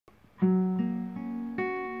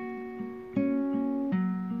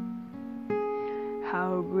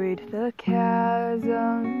How great the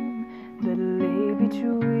chasm that lay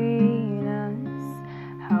between us,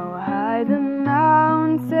 how high the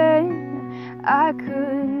mountain I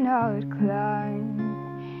could not climb.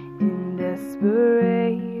 In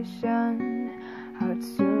desperation, I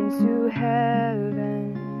turned to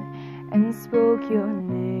heaven and spoke your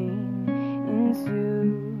name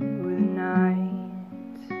into the night.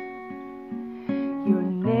 Your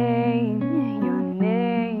name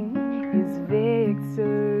is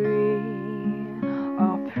victory.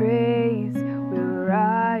 All praise will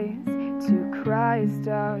rise to Christ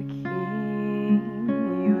our King.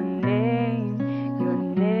 Your name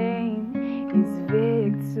is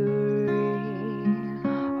victory.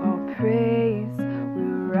 All praise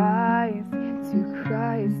will rise to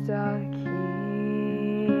Christ our King.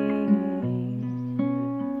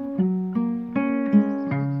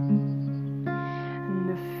 And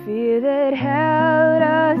the fear that held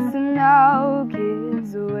us now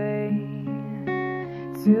gives way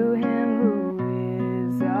to Him who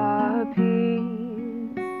is our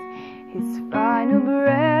peace. His final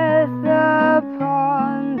breath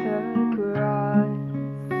upon the cross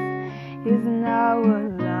is now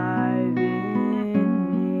alive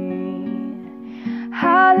in me.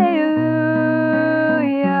 Hallelujah,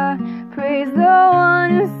 praise the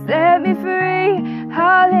one who set me free.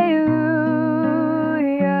 Hallelujah,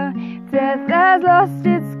 death has lost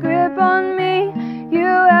its grip on me. You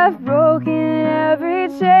have broken every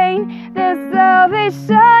chain. There's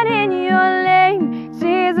salvation in your name,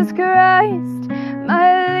 Jesus Christ,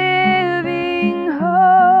 my living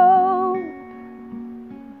hope.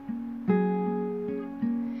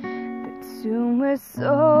 The tomb where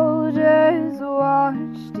soldiers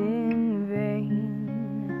watched in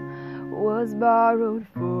vain was borrowed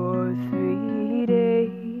for 3 days.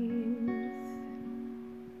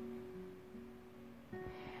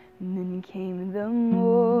 And then came the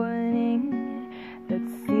morning that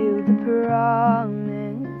sealed the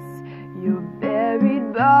promise. Your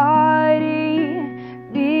buried body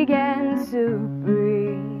began to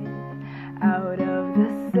breathe. Out of the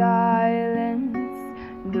silence,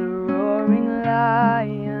 the roaring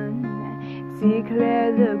lion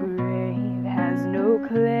declared the grave has no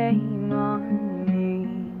claim on me.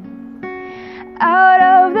 Out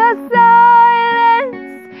of the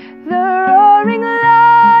silence, the roaring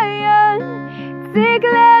lion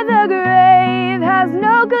declared the grave has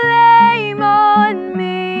no claim on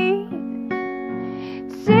me.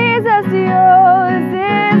 Jesus, yours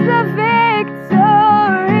is the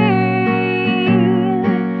victory,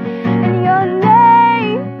 and your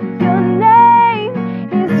name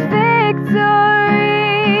is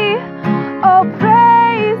victory. All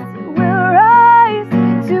praise will rise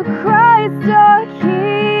to Christ our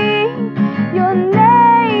King. Your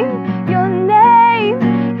name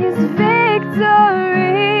is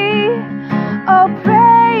victory. All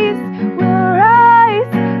praise will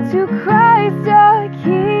rise to Christ our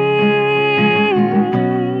King.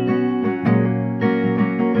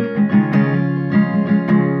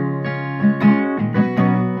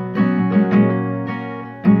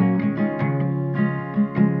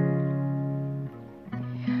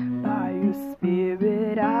 By your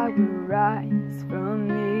Spirit I will rise from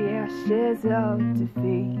the ashes of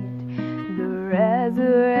defeat. The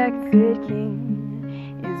resurrected King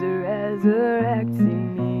is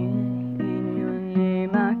resurrecting me. In your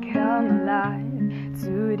name I come alive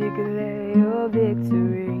to declare your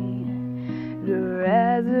victory. The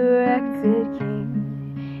resurrected King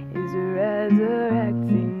is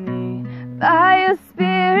resurrecting me. By your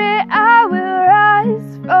Spirit I will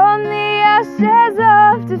rise from the ashes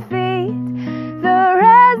of defeat. The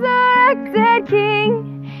resurrected King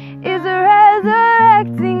is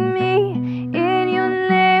resurrecting me. In your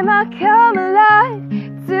name I come alive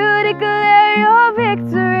to declare your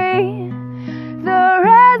victory. The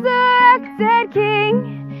resurrected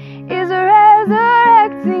King is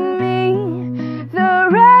resurrecting me. The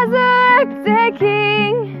resurrected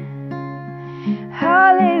King.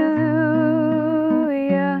 Hallelujah,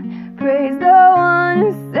 praise the one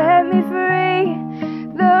who set me free.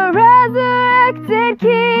 The resurrected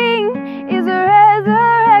King is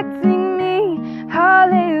resurrecting me.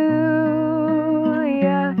 Hallelujah,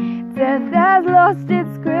 death has lost its